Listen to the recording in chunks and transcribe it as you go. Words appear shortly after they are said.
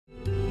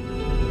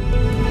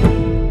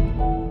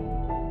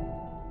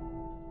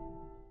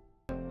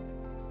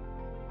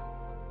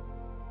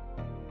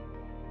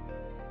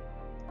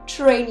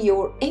train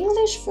your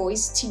English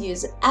voice to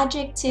use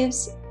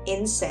adjectives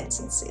in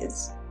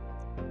sentences.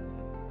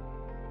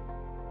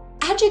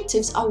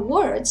 Adjectives are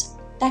words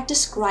that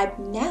describe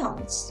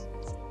nouns,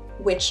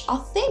 which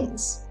are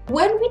things.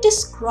 When we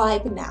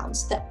describe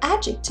nouns, the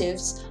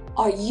adjectives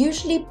are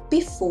usually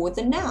before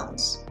the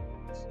nouns.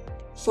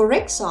 For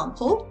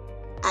example,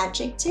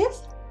 adjective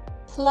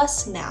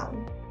plus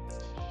noun.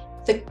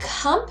 The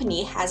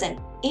company has an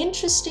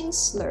interesting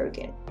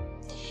slogan.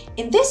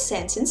 In this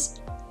sentence,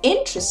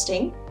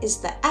 interesting is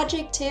the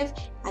adjective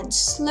and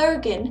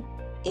slogan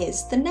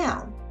is the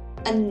noun.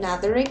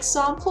 Another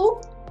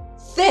example,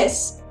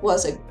 this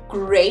was a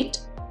great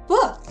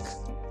book.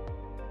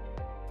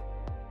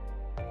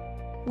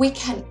 We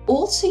can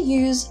also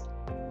use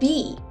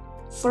be,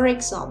 for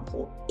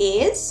example,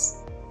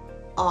 is,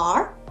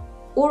 are,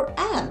 or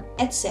am,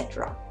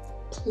 etc.,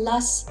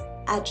 plus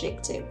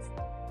adjective.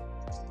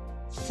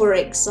 For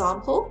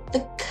example,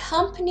 the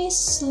company's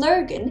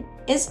slogan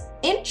is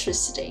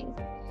interesting,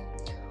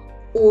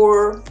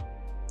 or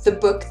the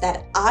book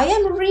that I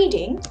am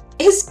reading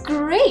is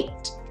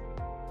great.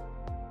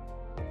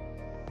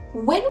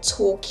 When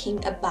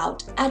talking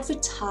about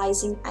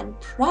advertising and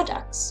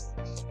products,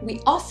 we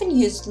often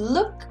use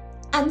look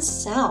and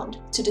sound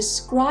to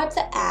describe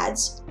the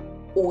ads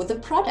or the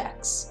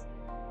products.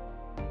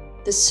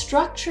 The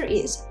structure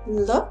is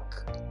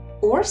look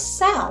or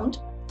sound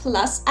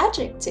plus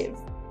adjective.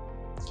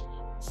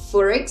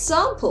 For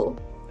example,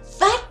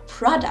 that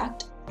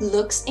product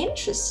looks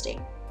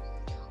interesting,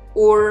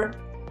 or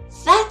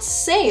that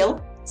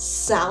sale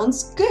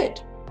sounds good.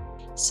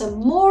 Some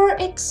more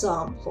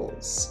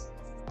examples.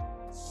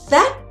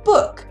 That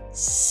book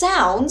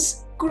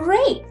sounds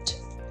great,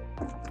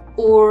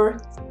 or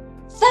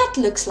that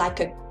looks like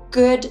a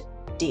good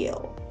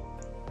deal.